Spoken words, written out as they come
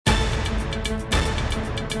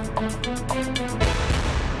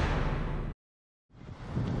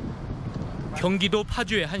경기도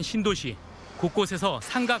파주의 한 신도시, 곳곳에서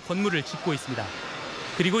상가 건물을 짓고 있습니다.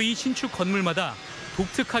 그리고 이 신축 건물마다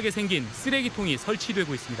독특하게 생긴 쓰레기통이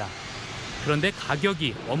설치되고 있습니다. 그런데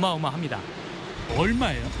가격이 어마어마합니다.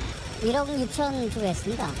 얼마예요? 1억 6천 주고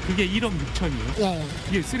했습니다. 그게 1억 6천이에요? 예.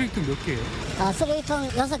 이게 쓰레기통 몇 개예요? 쓰레기통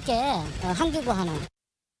 6개, 한 기구 하나.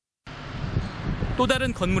 또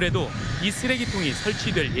다른 건물에도 이 쓰레기통이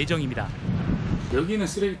설치될 예정입니다. 여기는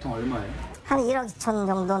쓰레기통 얼마예요? 한 1억 2천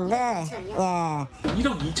정도인데, 예.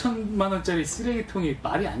 1억 2천만 원짜리 쓰레기통이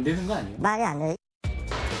말이 안 되는 거 아니에요? 말이 안 돼요.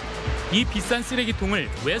 이 비싼 쓰레기통을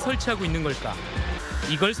왜 설치하고 있는 걸까?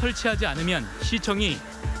 이걸 설치하지 않으면 시청이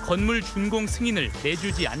건물 준공 승인을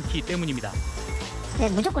내주지 않기 때문입니다. 네,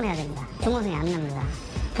 무조건 해야 됩니다. 준공승이 안 납니다.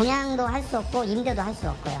 분양도 할 수 없고 임대도 할 수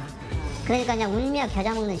없고요. 그러니까 그냥 울며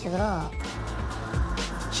겨자 먹는 식으로.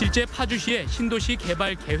 실제 파주시의 신도시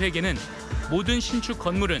개발 계획에는 모든 신축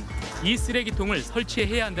건물은 이 쓰레기통을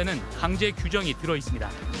설치해야 한다는 강제 규정이 들어 있습니다.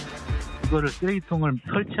 이거를 쓰레기통을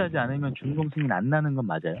설치하지 않으면 준공 승인 안 나는 건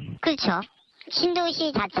맞아요? 그렇죠.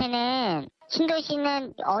 신도시 자체는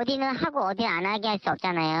신도시는 어디는 하고 어디는 안 하게 할 수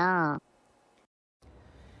없잖아요.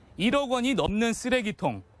 1억 원이 넘는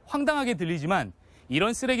쓰레기통, 황당하게 들리지만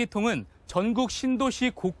이런 쓰레기통은 전국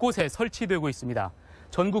신도시 곳곳에 설치되고 있습니다.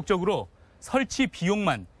 전국적으로 설치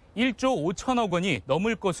비용만 1조 5천억 원이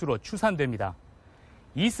넘을 것으로 추산됩니다.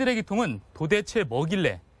 이 쓰레기통은 도대체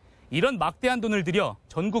뭐길래 이런 막대한 돈을 들여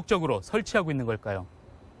전국적으로 설치하고 있는 걸까요?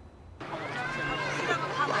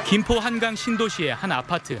 김포 한강 신도시의 한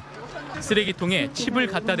아파트. 쓰레기통에 칩을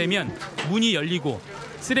갖다 대면 문이 열리고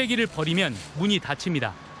쓰레기를 버리면 문이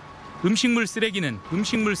닫힙니다. 음식물 쓰레기는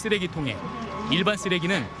음식물 쓰레기통에, 일반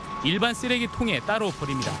쓰레기는 일반 쓰레기통에 따로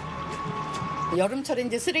버립니다. 여름철에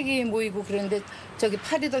이제 쓰레기 모이고 그러는데 저기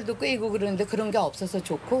파리들도 꿰이고 그러는데 그런 게 없어서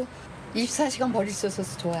좋고 24시간 버릴 수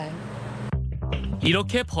있어서 좋아요.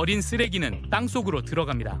 이렇게 버린 쓰레기는 땅속으로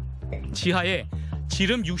들어갑니다. 지하에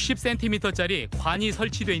지름 60cm짜리 관이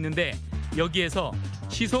설치돼 있는데 여기에서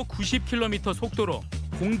시속 90km 속도로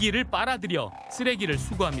공기를 빨아들여 쓰레기를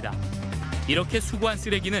수거합니다. 이렇게 수거한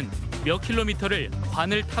쓰레기는 몇 킬로미터를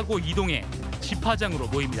관을 타고 이동해 집화장으로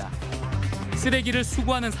모입니다. 쓰레기를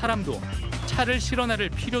수거하는 사람도 차를 실어 나를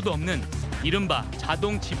필요도 없는 이른바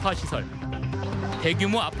자동 집하시설.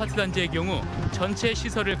 대규모 아파트 단지의 경우 전체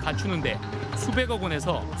시설을 갖추는데 수백억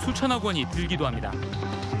원에서 수천억 원이 들기도 합니다.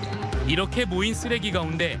 이렇게 모인 쓰레기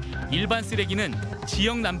가운데 일반 쓰레기는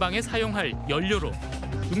지역 난방에 사용할 연료로,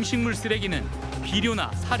 음식물 쓰레기는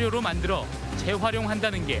비료나 사료로 만들어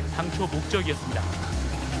재활용한다는 게 당초 목적이었습니다.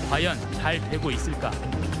 과연 잘 되고 있을까?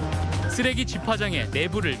 쓰레기 집화장의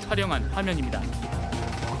내부를 촬영한 화면입니다.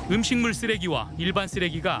 음식물 쓰레기와 일반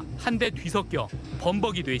쓰레기가 한데 뒤섞여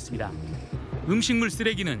범벅이 돼 있습니다. 음식물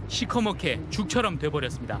쓰레기는 시커멓게 죽처럼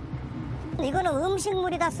돼버렸습니다. 이거는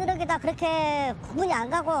음식물이다 쓰레기다 그렇게 구분이 안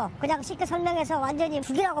가고 그냥 쉽게 설명해서 완전히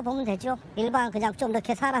죽이라고 보면 되죠. 일반 그냥 좀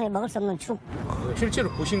이렇게 사람이 먹을 수 없는 죽. 실제로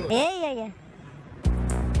보신 거예요? 예.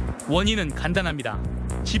 원인은 간단합니다.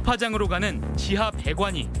 집화장으로 가는 지하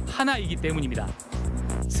배관이 하나이기 때문입니다.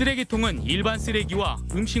 쓰레기통은 일반 쓰레기와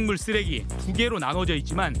음식물 쓰레기 두 개로 나눠져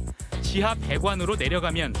있지만 지하 배관으로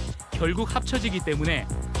내려가면 결국 합쳐지기 때문에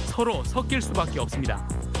서로 섞일 수밖에 없습니다.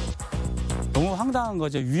 너무 황당한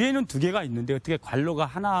거죠. 위에는 두 개가 있는데 어떻게 관로가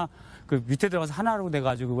하나, 그 밑에 들어가서 하나로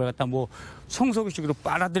돼가지고 그걸 갖다 뭐 청소기식으로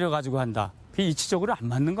빨아들여가지고 한다. 그게 이치적으로 안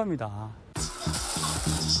맞는 겁니다.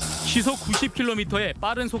 시속 90km의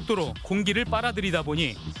빠른 속도로 공기를 빨아들이다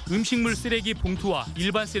보니 음식물 쓰레기 봉투와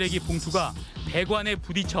일반 쓰레기 봉투가 배관에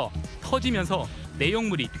부딪혀 터지면서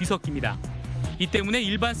내용물이 뒤섞입니다. 이 때문에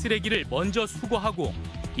일반 쓰레기를 먼저 수거하고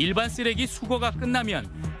일반 쓰레기 수거가 끝나면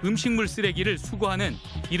음식물 쓰레기를 수거하는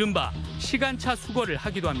이른바 시간차 수거를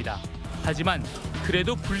하기도 합니다. 하지만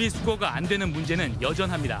그래도 분리수거가 안 되는 문제는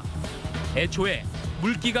여전합니다. 애초에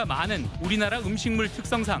물기가 많은 우리나라 음식물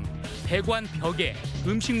특성상 배관 벽에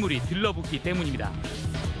음식물이 들러붙기 때문입니다.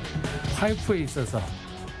 파이프에 있어서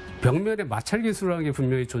벽면에 마찰 기술이라는 게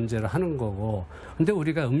분명히 존재를 하는 거고, 근데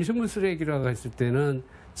우리가 음식물 쓰레기라고 했을 때는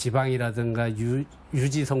지방이라든가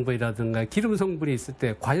유지 성분이라든가 기름 성분이 있을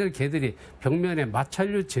때 과연 걔들이 벽면에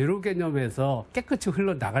마찰류 제로 개념에서 깨끗이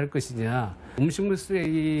흘러나갈 것이냐. 음식물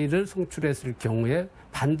쓰레기를 송출했을 경우에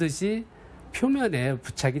반드시 표면에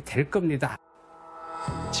부착이 될 겁니다.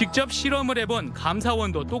 직접 실험을 해본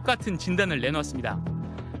감사원도 똑같은 진단을 내놨습니다.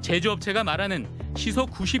 제조업체가 말하는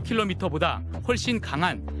시속 90km보다 훨씬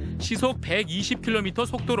강한 시속 120km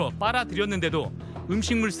속도로 빨아들였는데도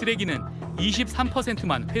음식물 쓰레기는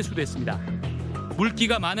 23%만 회수됐습니다.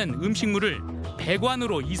 물기가 많은 음식물을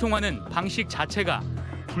배관으로 이송하는 방식 자체가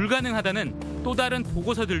불가능하다는 또 다른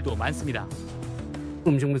보고서들도 많습니다.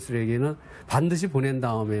 음식물 쓰레기는 반드시 보낸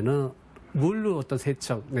다음에는 물로 어떤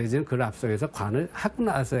세척 내지는 그걸 앞서서 관을 하고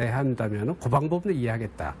나서 해야 한다면 그 방법은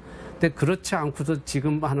이해하겠다. 근데 그렇지 않고서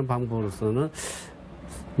지금 하는 방법으로서는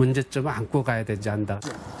문제점을 안고 가야 되지 않다.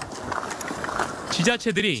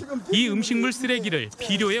 지자체들이 이 음식물 쓰레기를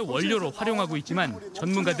비료의 원료로 활용하고 있지만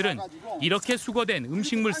전문가들은 이렇게 수거된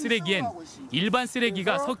음식물 쓰레기엔 일반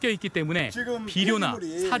쓰레기가 섞여 있기 때문에 비료나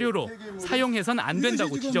사료로 사용해선 안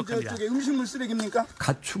된다고 지적합니다. 음식물 쓰레기입니까?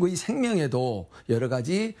 가축의 생명에도 여러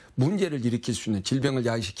가지 문제를 일으킬 수 있는 질병을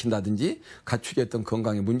야기시킨다든지 가축의 어떤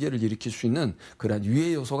건강에 문제를 일으킬 수 있는 그러한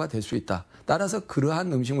유해 요소가 될 수 있다. 따라서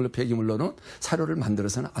그러한 음식물 폐기물로는 사료를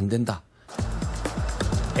만들어서는 안 된다.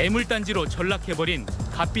 애물단지로 전락해버린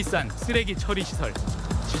값비싼 쓰레기 처리 시설.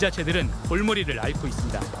 지자체들은 골머리를 앓고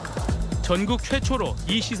있습니다. 전국 최초로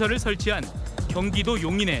이 시설을 설치한 경기도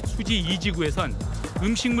용인의 수지 2지구에선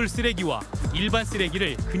음식물 쓰레기와 일반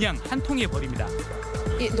쓰레기를 그냥 한 통에 버립니다.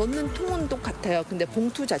 넣는 통은 똑같아요. 근데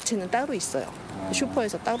봉투 자체는 따로 있어요.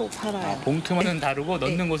 슈퍼에서 따로 팔아요. 봉투는 다르고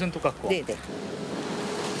넣는 곳은 똑같고. 네네.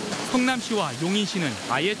 성남시와 용인시는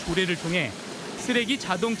아예 조례를 통해 쓰레기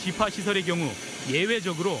자동 집하 시설의 경우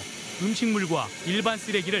예외적으로 음식물과 일반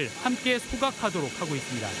쓰레기를 함께 소각하도록 하고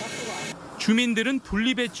있습니다. 주민들은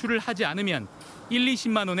분리배출을 하지 않으면 1,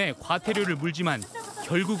 20만 원의 과태료를 물지만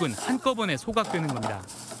결국은 한꺼번에 소각되는 겁니다.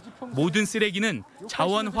 모든 쓰레기는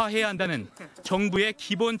자원화해야 한다는 정부의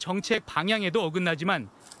기본 정책 방향에도 어긋나지만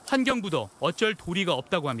환경부도 어쩔 도리가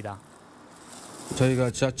없다고 합니다. 저희가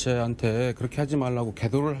지자체한테 그렇게 하지 말라고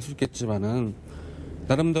계도를 할 수 있겠지만은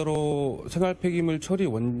나름대로 생활 폐기물 처리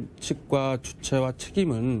원칙과 주체와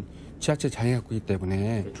책임은 지자체 자행이 갖고 있기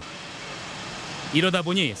때문에 이러다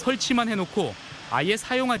보니 설치만 해놓고 아예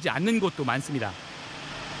사용하지 않는 곳도 많습니다.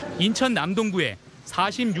 인천 남동구에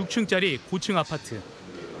 46층짜리 고층 아파트.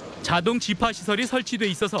 자동 집하 시설이 설치돼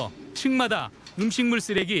있어서 층마다 음식물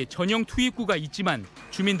쓰레기 전용 투입구가 있지만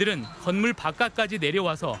주민들은 건물 바깥까지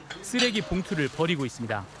내려와서 쓰레기 봉투를 버리고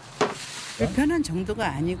있습니다. 불편한 정도가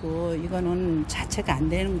아니고 이거는 자체가 안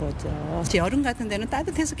되는 거죠. 여름 같은 데는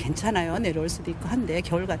따뜻해서 괜찮아요. 내려올 수도 있고 한데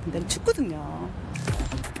겨울 같은 데는 춥거든요.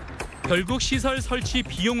 결국 시설 설치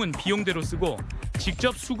비용은 비용대로 쓰고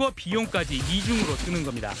직접 수거 비용까지 이중으로 드는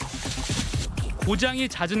겁니다. 고장이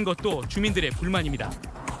잦은 것도 주민들의 불만입니다.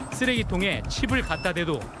 쓰레기통에 칩을 갖다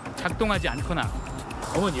대도 작동하지 않거나.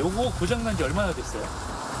 어머니, 이거 고장난 지 얼마나 됐어요?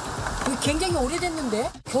 굉장히 오래됐는데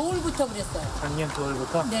겨울부터 그랬어요. 작년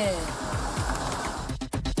겨울부터? 네.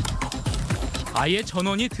 아예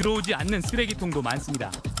전원이 들어오지 않는 쓰레기통도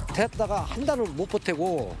많습니다. 됐다가 한 달을 못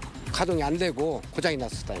보태고 가동이 안 되고 고장이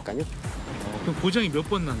났었다니까요. 그럼 고장이 몇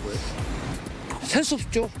번 난 거예요? 셀 수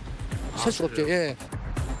없죠. 셀 수 없죠. 예.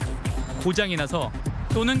 고장이 나서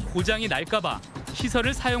또는 고장이 날까 봐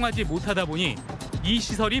시설을 사용하지 못하다 보니 이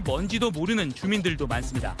시설이 뭔지도 모르는 주민들도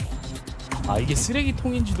많습니다. 아, 이게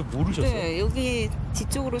쓰레기통인지도 모르셨어요? 네, 여기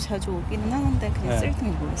뒤쪽으로 자주 오기는 하는데 그냥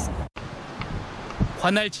쓰레기통인 모르겠어요.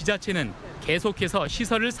 관할 지자체는 계속해서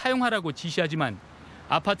시설을 사용하라고 지시하지만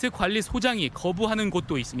아파트 관리 소장이 거부하는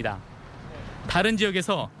곳도 있습니다. 다른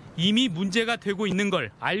지역에서 이미 문제가 되고 있는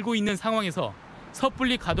걸 알고 있는 상황에서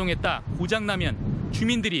섣불리 가동했다 고장나면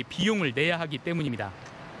주민들이 비용을 내야 하기 때문입니다.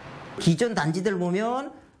 기존 단지들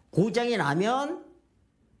보면 고장이 나면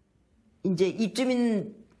이제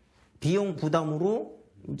입주민 비용 부담으로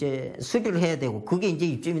이제 수리를 해야 되고 그게 이제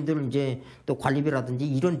입주민들은 이제 또 관리비라든지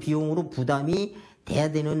이런 비용으로 부담이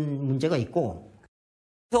돼야 되는 문제가 있고.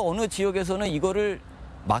 그래서 어느 지역에서는 이거를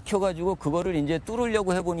막혀가지고 그거를 이제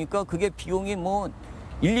뚫으려고 해보니까 그게 비용이 뭐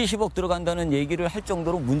 1, 20억 들어간다는 얘기를 할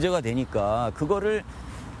정도로 문제가 되니까 그거를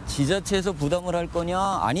지자체에서 부담을 할 거냐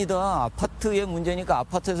아니다 아파트의 문제니까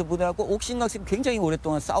아파트에서 부담하고 옥신각신 굉장히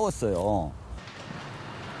오랫동안 싸웠어요.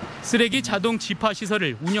 쓰레기 자동 집하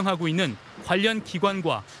시설을 운영하고 있는 관련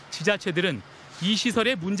기관과 지자체들은 이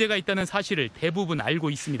시설에 문제가 있다는 사실을 대부분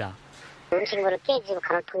알고 있습니다. 음식물을 깨지고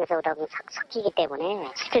가로통에서 오라고 섞이기 때문에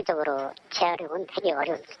실질적으로 재활용은 되게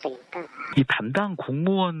어려운 수준이니까. 이 담당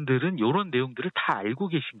공무원들은 이런 내용들을 다 알고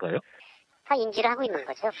계신가요? 다 인지를 하고 있는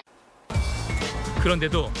거죠.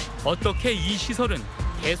 그런데도 어떻게 이 시설은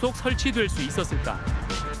계속 설치될 수 있었을까?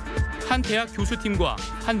 한 대학 교수팀과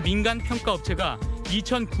한 민간 평가업체가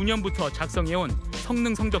 2009년부터 작성해온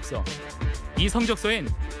성능 성적서. 이 성적서엔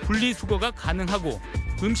분리수거가 가능하고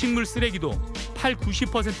음식물 쓰레기도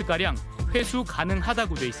 80~90%가량 회수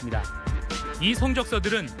가능하다고 돼 있습니다. 이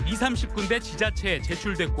성적서들은 20~30군데 지자체에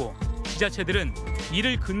제출됐고 지자체들은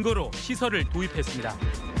이를 근거로 시설을 도입했습니다.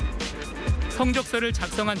 성적서를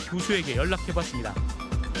작성한 교수에게 연락해봤습니다.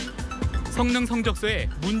 성능 성적서에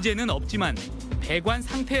문제는 없지만 배관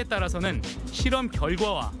상태에 따라서는 실험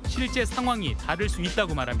결과와 실제 상황이 다를 수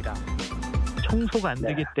있다고 말합니다. 청소가 안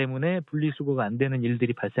되기 때문에 분리수거가 안 되는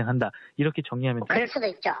일들이 발생한다. 이렇게 정리하면 그럴 수도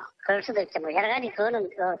있죠. 그럴 수도 있죠. 뭐 여러 가지 그거는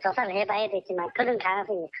조사를 해봐야 되지만 그런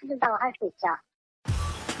가능성이 크다고 할 수 있죠.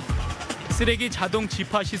 쓰레기 자동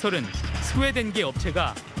집하 시설은 스웨덴계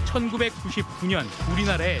업체가 1999년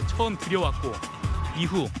우리나라에 처음 들여왔고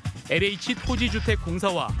이후 LH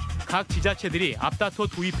토지주택공사와 각 지자체들이 앞다퉈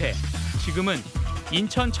도입해 지금은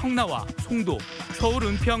인천 청라와 송도, 서울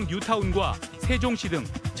은평 뉴타운과 세종시 등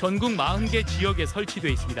전국 40개 지역에 설치돼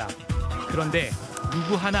있습니다. 그런데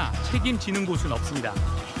누구 하나 책임지는 곳은 없습니다.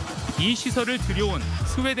 이 시설을 들여온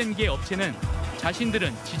스웨덴계 업체는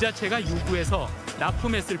자신들은 지자체가 요구해서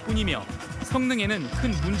납품했을 뿐이며 성능에는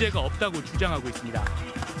큰 문제가 없다고 주장하고 있습니다.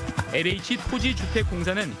 LH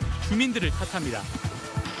토지주택공사는 주민들을 탓합니다.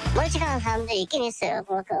 멀찍하는 사람들이 있긴 있어요.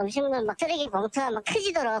 뭐 그 음식물 막 쓰레기 봉투가 막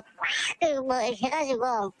크지도록 막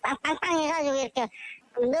해가지고 빵빵빵 해가지고 이렇게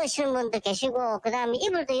넣으시는 분도 계시고 그다음에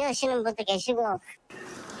이불도 여시는 분도 계시고.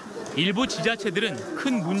 일부 지자체들은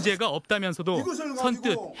큰 문제가 없다면서도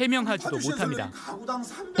선뜻 해명하지도 못합니다.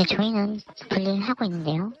 네, 저희는 분리하고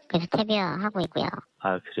있는데요. 그래서 퇴비화하고 있고요.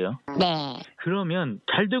 아, 그래요? 네. 그러면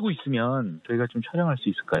잘 되고 있으면 저희가 좀 촬영할 수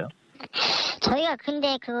있을까요? 저희가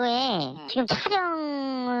근데 그거에 지금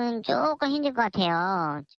촬영은 조금 힘들 것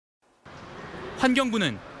같아요.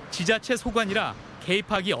 환경부는 지자체 소관이라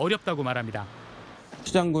개입하기 어렵다고 말합니다.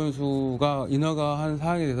 시장 군수가 인허가 한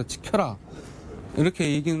사항에 대해서 지켜라.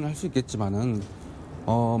 이렇게 얘기는 할 수 있겠지만은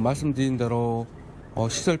말씀드린 대로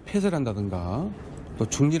시설 폐쇄를 한다든가 또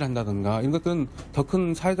중지를 한다든가 이런 것들은 더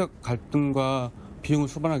큰 사회적 갈등과 비용을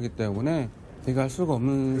수반하기 때문에 얘기할 수가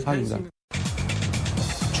없는 사안입니다.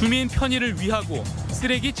 주민 편의를 위하고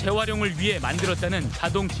쓰레기 재활용을 위해 만들었다는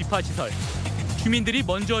자동 집하시설. 주민들이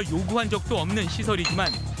먼저 요구한 적도 없는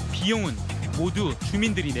시설이지만 비용은 모두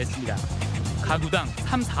주민들이 냈습니다. 가구당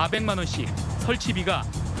 300~400만 원씩 설치비가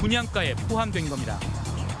분양가에 포함된 겁니다.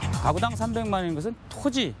 가구당 300만 원인 것은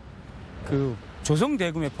토지 조성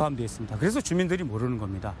대금에 포함되어 있습니다. 그래서 주민들이 모르는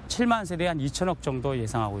겁니다. 7만 세대에 한 2천억 정도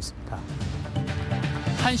예상하고 있습니다.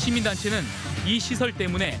 한 시민단체는 이 시설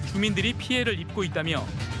때문에 주민들이 피해를 입고 있다며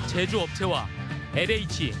제조업체와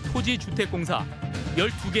LH 토지주택공사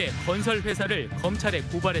 12개 건설회사를 검찰에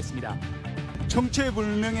고발했습니다.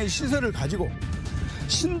 정체불명의 시설을 가지고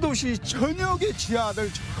신도시 전역의 지하를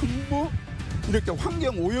전부 이렇게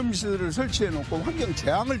환경오염 시설을 설치해놓고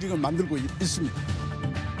환경재앙을 지금 만들고 있습니다.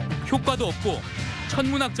 효과도 없고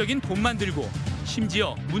천문학적인 돈만 들고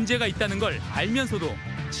심지어 문제가 있다는 걸 알면서도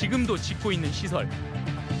지금도 짓고 있는 시설.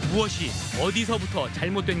 무엇이 어디서부터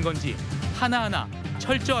잘못된 건지 하나하나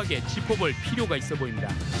철저하게 짚어볼 필요가 있어 보입니다.